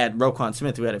you add Roquan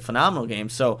Smith, who had a phenomenal game.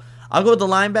 So I'll go with the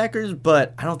linebackers,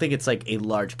 but I don't think it's like a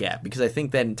large gap because I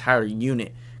think that entire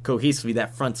unit cohesively,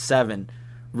 that front 7,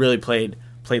 really played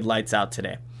lights out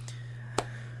today.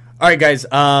 All right, guys,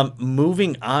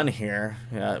 moving on here.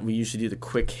 We usually do the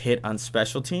quick hit on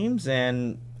special teams,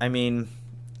 and, I mean,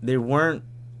 they weren't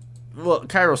 – well,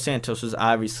 Cairo Santos was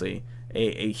obviously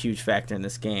a huge factor in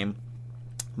this game.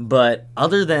 But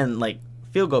other than, like,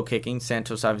 field goal kicking,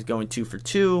 Santos obviously going 2 for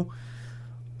 2.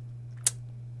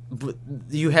 But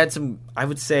you had some, I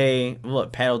would say,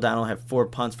 look, Pat O'Donnell had 4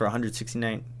 punts for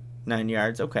 169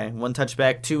 yards. Okay, 1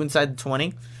 touchback, 2 inside the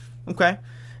 20. Okay.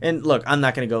 And look, I'm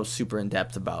not going to go super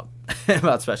in-depth about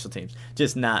special teams.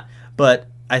 Just not. But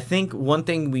I think one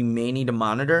thing we may need to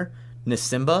monitor,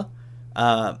 Nsimba,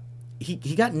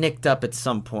 he got nicked up at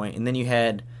some point. And then you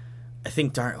had, I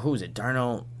think, who was it?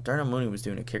 Darnell Mooney was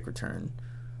doing a kick return.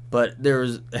 But there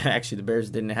was, actually, the Bears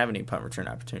didn't have any punt return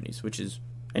opportunities, which is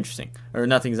interesting. Or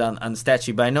nothing's on the stat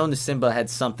sheet. But I know Nsimba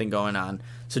had something going on.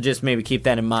 So just maybe keep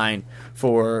that in mind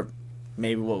for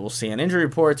maybe what we'll see on injury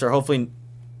reports, or hopefully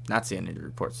not seeing injury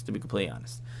reports, to be completely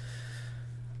honest.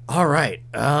 All right.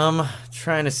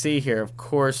 Trying to see here. Of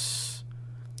course,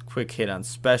 quick hit on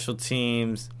special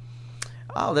teams.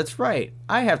 Oh, that's right.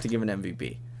 I have to give an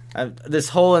MVP. This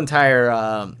whole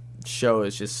entire show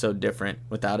is just so different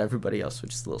without everybody else,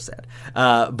 which is a little sad.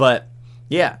 But,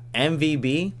 yeah,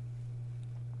 MVP.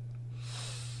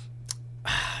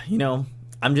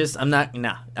 I'm just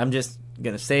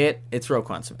going to say it. It's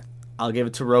Roquan Smith. I'll give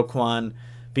it to Roquan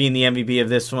being the MVP of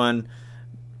this one.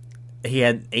 He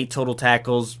had 8 total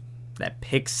tackles, that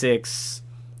pick 6,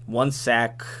 1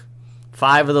 sack.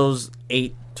 5 of those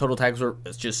 8 total tackles were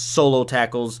just solo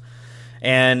tackles.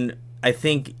 And I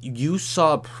think you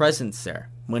saw a presence there.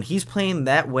 When he's playing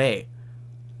that way,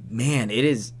 man,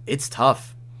 it's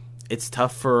tough. It's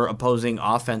tough for opposing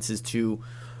offenses to,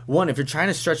 one, if you're trying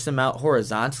to stretch them out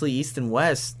horizontally, east and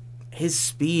west, his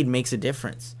speed makes a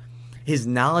difference. His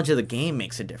knowledge of the game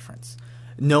makes a difference.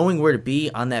 Knowing where to be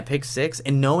on that pick six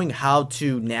and knowing how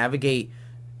to navigate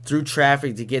through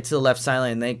traffic to get to the left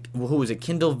sideline. Who was it?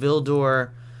 Kendall Vildor,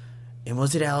 and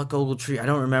was it Alec Ogletree? I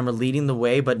don't remember leading the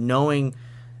way, but knowing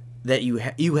that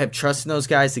you have trust in those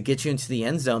guys to get you into the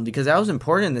end zone, because that was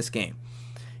important in this game.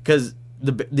 Because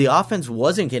the offense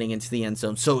wasn't getting into the end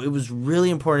zone, so it was really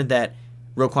important that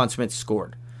Roquan Smith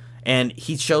scored, and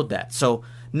he showed that. So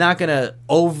not going to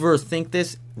overthink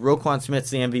this. Roquan Smith's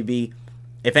the MVP.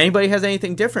 If anybody has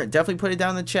anything different, definitely put it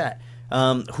down in the chat.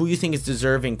 Who you think is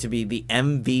deserving to be the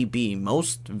MVP,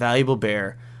 most valuable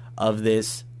Bear of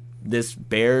this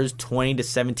Bears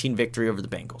 20-17 victory over the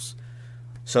Bengals.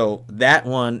 So that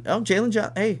one, Jalen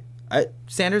Johnson. Hey,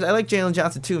 Sanders, I like Jalen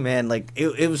Johnson too, man. Like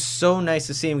it was so nice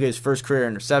to see him get his first career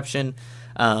interception.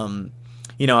 I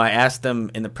asked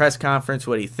him in the press conference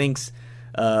what he thinks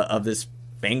of this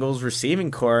Bengals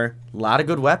receiving core. A lot of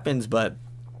good weapons, but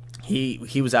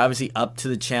he was obviously up to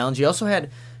the challenge. He also had,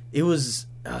 it was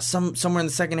somewhere in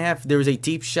the second half, there was a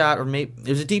deep shot, or maybe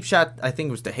there was a deep shot, I think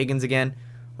it was to Higgins again,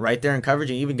 right there in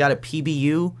coverage, and he even got a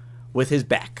PBU with his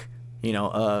back. He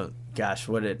got a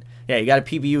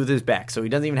PBU with his back, so he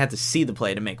doesn't even have to see the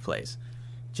play to make plays.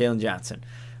 Jalen Johnson,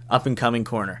 up-and-coming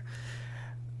corner.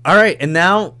 All right, and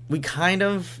now we kind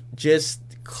of just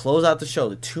close out the show,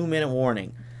 the 2-minute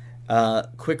warning.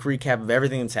 Quick recap of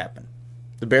everything that's happened.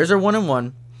 The Bears are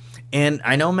 1-1, and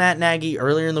I know Matt Nagy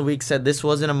earlier in the week said this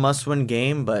wasn't a must-win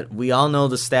game, but we all know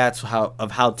the stats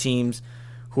of how teams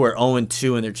who are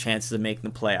 0-2 and their chances of making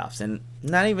the playoffs. And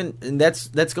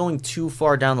that's going too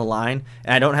far down the line.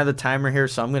 And I don't have the timer here,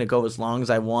 so I'm going to go as long as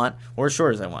I want or as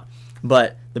short as I want.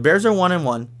 But the Bears are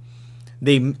 1-1.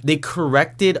 They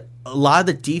corrected a lot of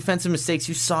the defensive mistakes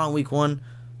you saw in week 1.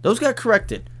 Those got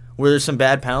corrected. Were there some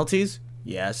bad penalties?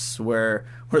 Yes. Were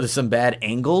there some bad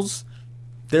angles?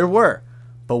 There were.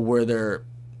 But were there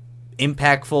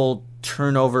impactful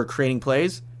turnover creating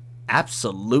plays?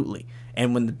 Absolutely.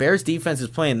 And when the Bears defense is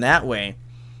playing that way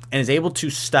and is able to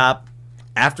stop,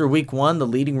 after week 1, the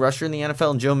leading rusher in the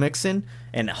NFL, Joe Mixon,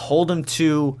 and hold him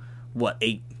to,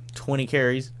 20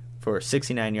 carries for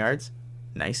 69 yards?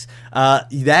 Nice.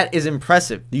 That is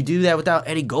impressive. You do that without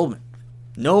Eddie Goldman.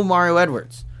 No Mario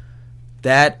Edwards.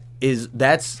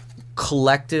 That's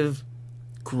collective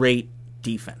great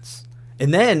defense.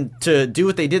 And then to do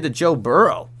what they did to Joe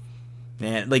Burrow,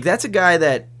 man, like that's a guy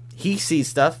that he sees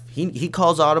stuff. He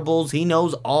calls audibles. He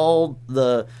knows all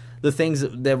the things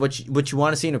that what you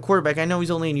want to see in a quarterback. I know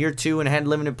he's only in year 2 and had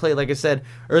limited play, like I said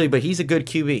earlier, but he's a good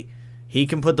QB. He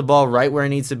can put the ball right where it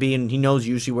needs to be, and he knows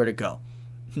usually where to go.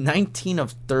 19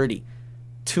 of 30,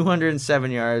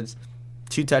 207 yards,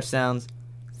 2 touchdowns,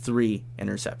 3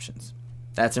 interceptions.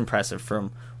 That's impressive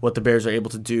from what the Bears are able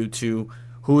to do to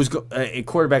a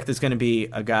quarterback that's going to be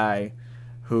a guy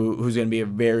who's going to be a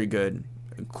very good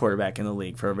quarterback in the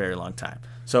league for a very long time.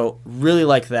 So really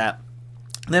like that.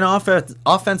 And then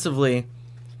offensively,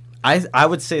 I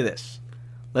would say this.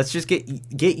 Let's just get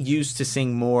used to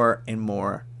seeing more and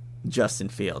more Justin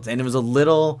Fields. And it was a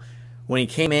little when he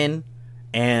came in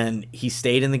and he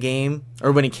stayed in the game,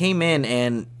 or when he came in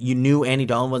and you knew Andy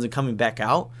Dalton wasn't coming back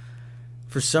out,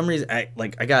 for some reason I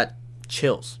got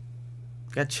chills.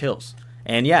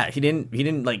 And yeah, he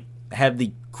didn't like have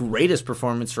the greatest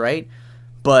performance, right?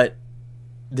 But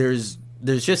there's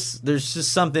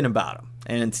just something about him.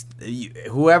 And it's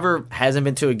whoever hasn't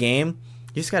been to a game,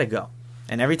 you just got to go.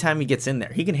 And every time he gets in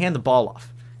there, he can hand the ball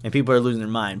off, and people are losing their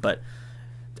mind. But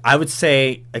I would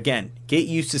say, again, get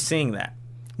used to seeing that.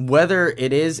 Whether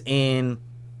it is in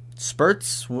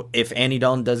spurts, if Andy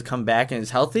Dalton does come back and is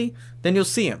healthy, then you'll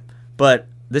see him. But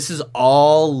this is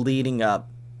all leading up,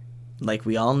 like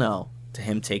we all know, to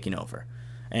him taking over.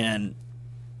 And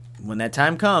when that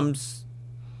time comes,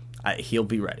 he'll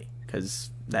be ready, because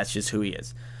that's just who he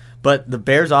is. But the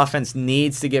Bears offense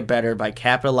needs to get better by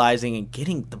capitalizing and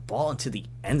getting the ball into the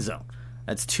end zone.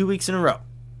 That's 2 weeks in a row.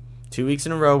 2 weeks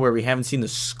in a row where we haven't seen the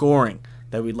scoring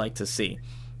that we'd like to see.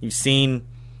 You've seen,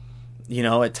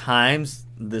 at times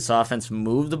this offense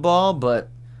move the ball, but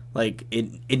like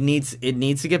it needs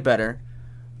to get better.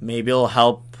 Maybe it'll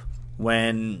help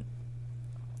when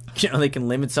they can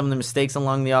limit some of the mistakes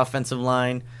along the offensive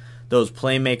line. Those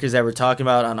playmakers that we're talking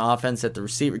about on offense, that the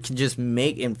receiver can just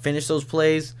make and finish those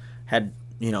plays. Had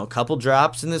a couple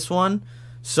drops in this one,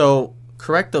 so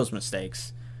correct those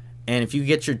mistakes And if you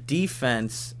get your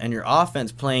defense and your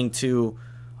offense playing to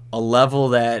a level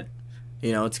that,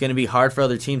 it's going to be hard for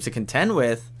other teams to contend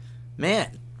with,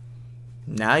 man,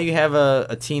 now you have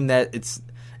a team that it's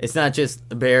not just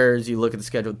the Bears, you look at the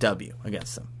schedule, W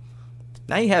against them.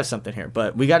 Now you have something here.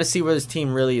 But we got to see where this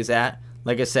team really is at.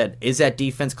 Like I said, is that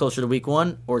defense closer to week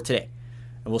 1 or today?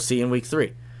 And we'll see in week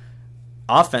 3.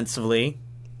 Offensively,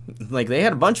 they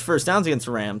had a bunch of first downs against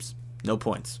the Rams, no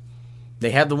points.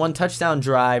 They had the 1 touchdown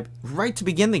drive right to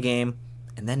begin the game,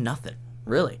 and then nothing,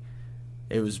 really.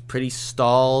 It was pretty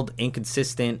stalled,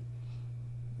 inconsistent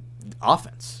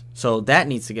offense. So that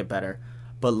needs to get better.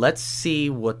 But let's see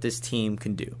what this team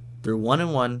can do. They're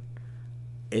 1-1.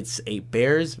 It's a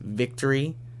Bears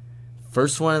victory.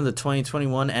 First one of the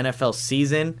 2021 NFL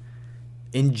season.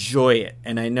 Enjoy it.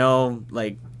 And I know,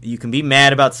 you can be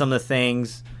mad about some of the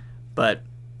things, but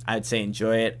I'd say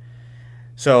enjoy it.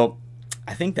 So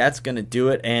I think that's going to do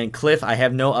it. And Cliff, I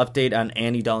have no update on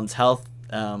Andy Dalton's health.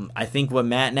 I think what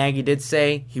Matt Nagy did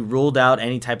say, he ruled out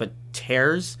any type of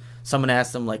tears. Someone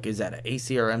asked him, is that an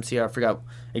AC or MCR? I forgot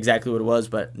exactly what it was,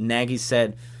 but Nagy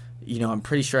said, I'm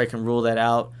pretty sure I can rule that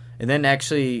out. And then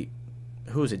actually,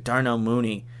 who was it? Darnell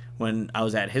Mooney, when I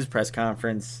was at his press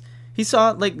conference, he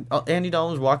saw Andy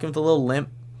Dalton was walking with a little limp.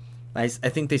 I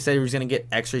think they said he was going to get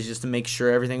x-rays just to make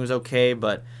sure everything was okay,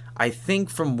 but I think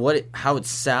from how it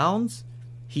sounds,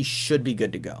 he should be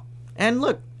good to go. And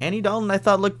look, Andy Dalton, I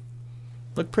thought looked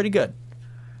pretty good.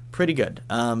 Pretty good,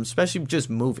 especially just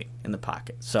moving in the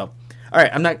pocket. So, all right,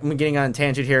 I'm getting on a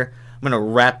tangent here. I'm going to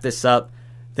wrap this up.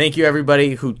 Thank you,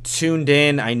 everybody who tuned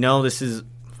in. I know it's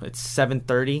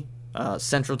 7:30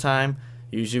 Central Time.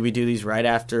 Usually we do these right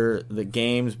after the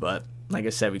games, but like I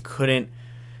said, we couldn't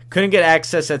get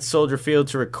access at Soldier Field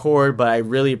to record, but I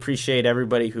really appreciate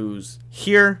everybody who's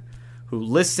here, who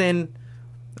listened.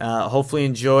 Hopefully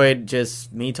enjoyed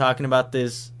just me talking about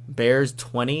this Bears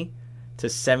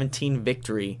 20-17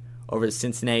 victory over the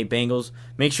Cincinnati Bengals.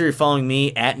 Make sure you're following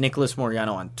me at Nicholas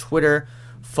Moriano on Twitter.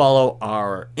 Follow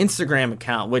our Instagram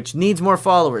account, which needs more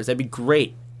followers. That'd be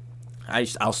great.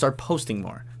 I'll start posting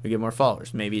more. We get more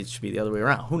followers. Maybe it should be the other way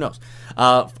around. Who knows?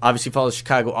 Obviously, follow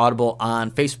Chicago Audible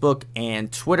on Facebook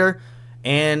and Twitter.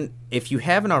 And if you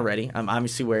haven't already, I'm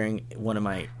obviously wearing one of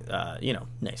my,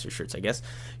 nicer shirts, I guess.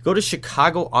 Go to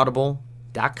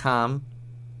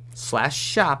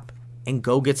chicagoaudible.com/shop and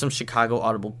go get some Chicago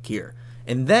Audible gear.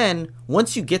 And then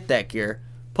once you get that gear,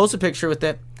 post a picture with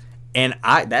it. And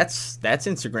that's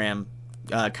Instagram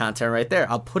content right there.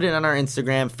 I'll put it on our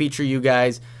Instagram, feature you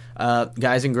guys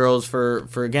and girls for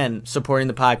again supporting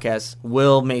the podcast.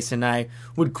 Will, Mason, and I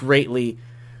would greatly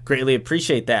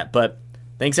appreciate that. But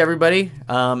thanks everybody.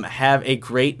 Have a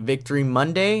great Victory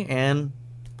Monday, and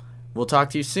we'll talk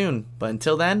to you soon. But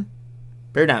until then,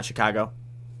 bear down, Chicago.